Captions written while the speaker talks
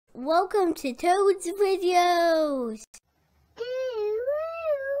welcome to Toad's Videos!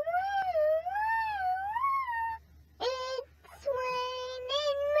 It's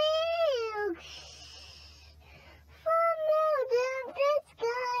raining milk from out of the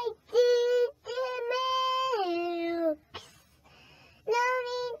sky. Milk. No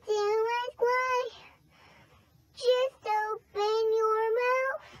need to ask why. Just open your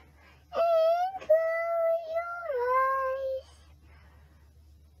mouth and close your eyes.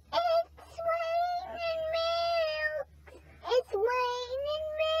 It's raining milk. It's raining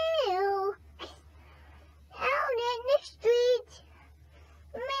milk. Out in the street,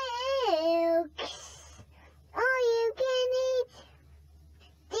 milk. All you can eat,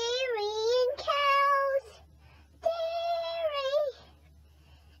 dairy and cows, dairy.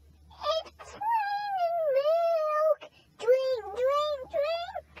 It's raining milk. Drink, drink,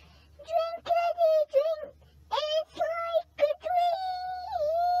 drink, drink, kitty, drink. It's like a dream.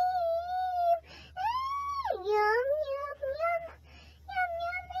 Yum, yum, yum, yum,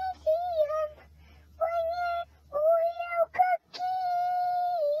 yum, it's yum. When you're Oreo cookies.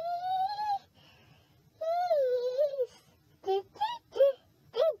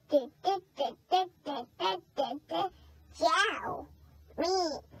 Chow,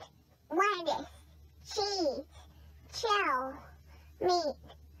 meat, lettuce, cheese, chow, meat,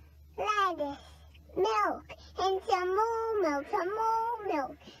 lettuce, milk, and some more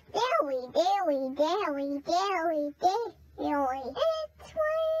milk, dairy, dairy, dairy, dairy, dairy. It's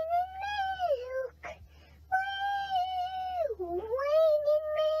raining milk. Woo! Raining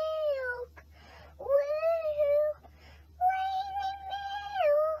milk. Woo! Raining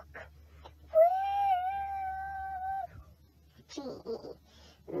milk. Woo! Cheese,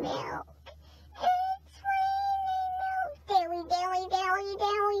 milk. It's raining milk. Dairy, dairy, dairy,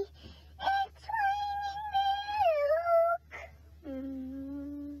 dairy. It's raining milk.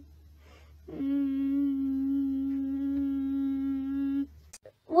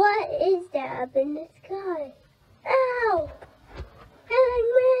 What is that up in the sky? Ow! Healing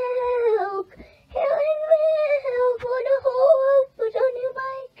milk! Healing milk! For the whole put on your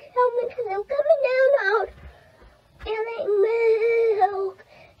bike helmet because I'm coming down out. Healing milk!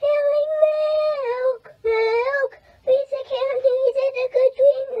 Healing milk! Milk! Please, I can't use it. A good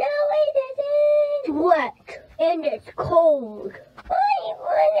dream. No, it isn't. It's wet and it's cold. I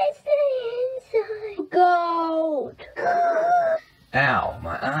want to stay inside. Goat! Ow,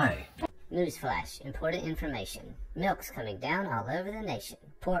 my eye. Newsflash, important information. Milk's coming down all over the nation.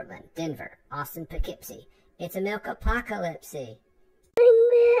 Portland, Denver, Austin, Poughkeepsie. It's a milk apocalypse. Healing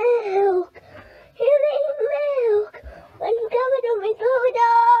milk! Healing milk! When you come to me through the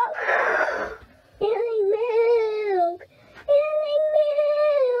dog! Healing milk! Healing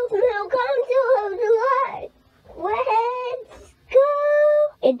milk! Milk comes to the light! Let's go!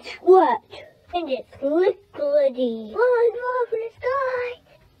 It's wet and it's liquidy. One off the sky!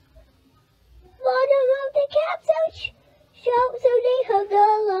 Bottom of the capsule! Shout so they have the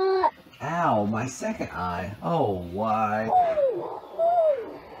lot! Ow, my second eye. Oh, why?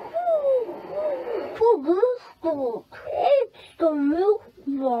 It's the milk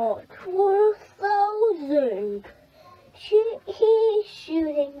bot for 1,000. He's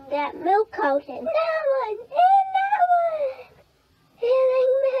shooting that milk out and that one, and that one.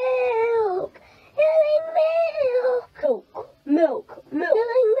 Healing milk, healing milk. Milk, milk,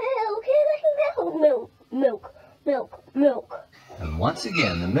 healing milk, healing milk, milk, milk, milk, milk. And once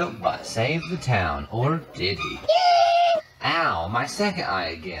again, the milk bot saved the town, or did he? Ow, my second eye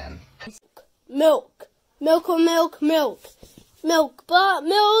again. Milk, milk, milk, milk, milk bot,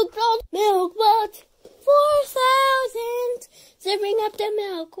 milk bot, milk bot. 4,000, serving up the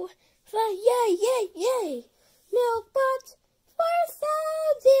milk. Yay, yay, yay. Milk bot,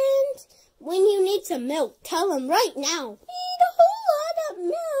 4,000. When you need some milk, tell them right now. Need a whole lot of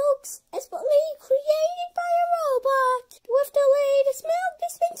milks, especially created by a robot with the latest milk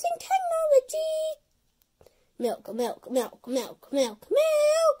dispensing technology. Milk, milk, milk, milk, milk,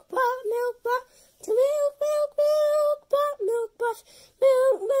 milk bot, milk bot. To milk, milk, milk bot, milk bot,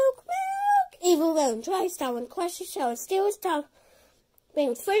 milk, milk, milk. Evil Villain tries to and crushes show, steals stuff,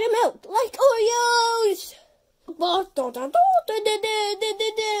 brings for the milk like Oreos. Bot, do, do, do,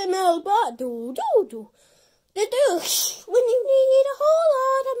 milk bot, do, do, do. When you need a whole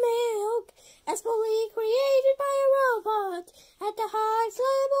lot of milk, especially created by a robot at the highest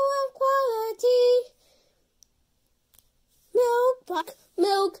level of quality. Milk bot,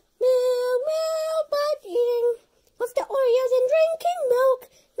 milk, milk, milk bot eating with the Oreos and drinking milk,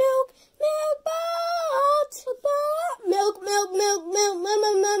 milk, milk bot, bot, milk, milk, milk, milk,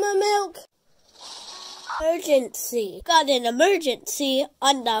 milk, milk, milk. Emergency. Got an emergency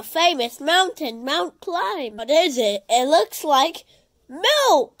on the famous mountain, Mount Climb. What is it? It looks like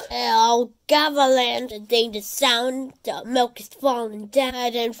milk! Oh, Gavaland, the dangerous sound. The milk is falling down.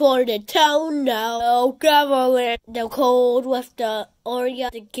 Heading for the town now. Oh, Gavaland, the cold with the Oreo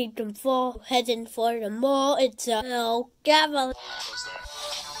to keep them full. Heading for the mall. It's a Gavaland.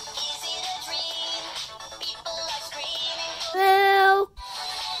 Milk!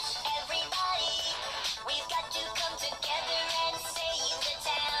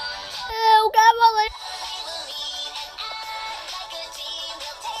 Oh, Gavaland!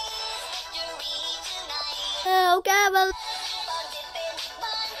 Oh, Gavaland!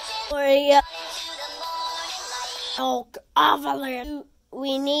 Oreo. Oh, Avalanche.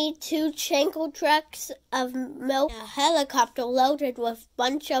 We need 2 Chankle trucks of milk, a helicopter loaded with a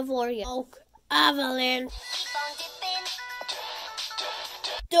bunch of Oreo. Oh, Avalanche.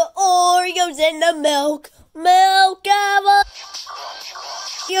 The Oreos in the milk. Milk, Avalanche.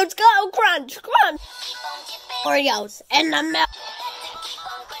 Let's go, crunch, crunch. Oreos in the milk.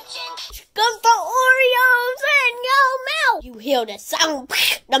 Cause the Oreos in your milk. You hear the sound.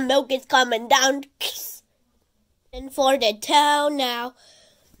 The milk is coming down. And for the town now.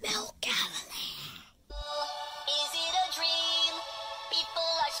 Milk Avalanche. Is it a dream? People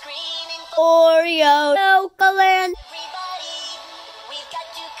are screaming for Oreo. Milk Avalanche. everybody. We've got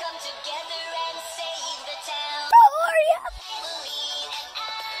to come together and save the town. The Oreo. Believe and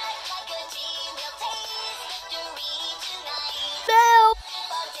act like a team. We'll taste victory tonight. Milk.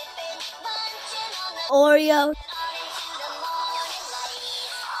 Keep on dipping, munching on the Oreo. on into the morning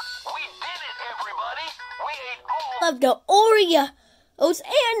light. We did it, everybody! We ate all Of the Oreos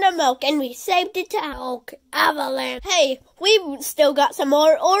and the milk, and we saved the town. Avalanche. Hey, we've still got some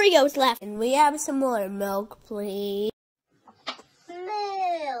more Oreos left. And we have some more milk, please.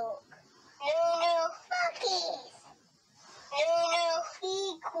 Milk. No fuckies. No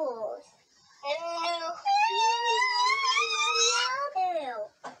equals. No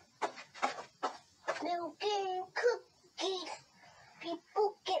milk. Milk and cookies.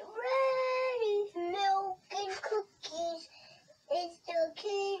 People get ready. Milk and cookies is the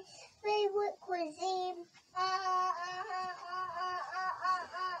kids' favorite cuisine.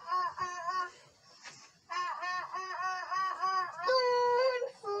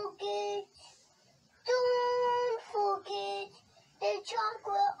 Don't forget the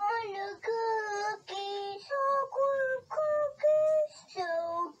chocolate on the cookies. Chocolate cookies. So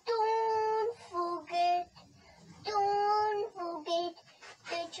don't forget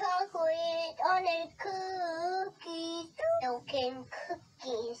the chocolate on the cookies. Milk and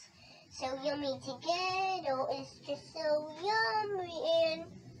cookies. So yummy together. It's just so yummy and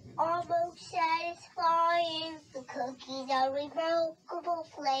almost satisfying. The cookies are remarkable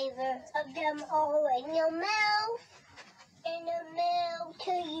flavor of them all in your mouth. And the milk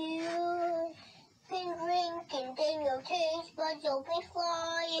to use. And drink and then your taste buds will be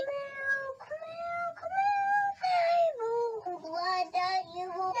flying. Milk, flavor. I'm glad that you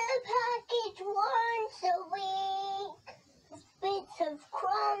will the package once a week. Bits of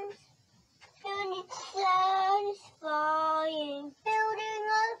crumbs. And it's satisfying. Building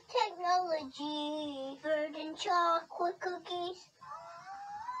up technology. Bird and chocolate cookies.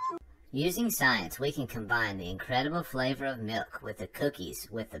 Using science, we can combine the incredible flavor of milk with the cookies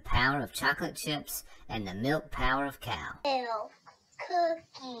with the power of chocolate chips and the milk power of cow. Milk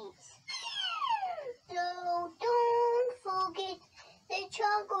cookies. So don't forget the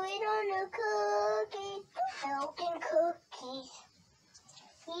chocolate on the cookies. Milk and cookies.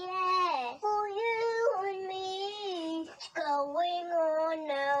 Yeah, for you and me. What's going on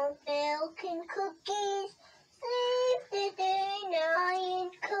now? Milk and cookies. Sleep the day, night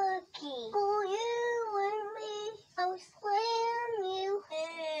and cookies. For you and me. I'll slam you.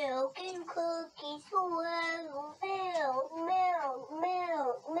 Milk and cookies forever. Milk, milk,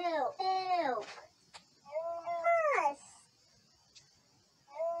 milk, milk, milk. Us.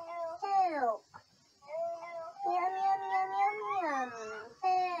 Milk. Yum, yum, yum, yum, yum.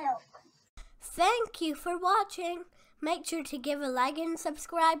 Milk. Thank you for watching. Make sure to give a like and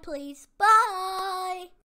subscribe, please. Bye!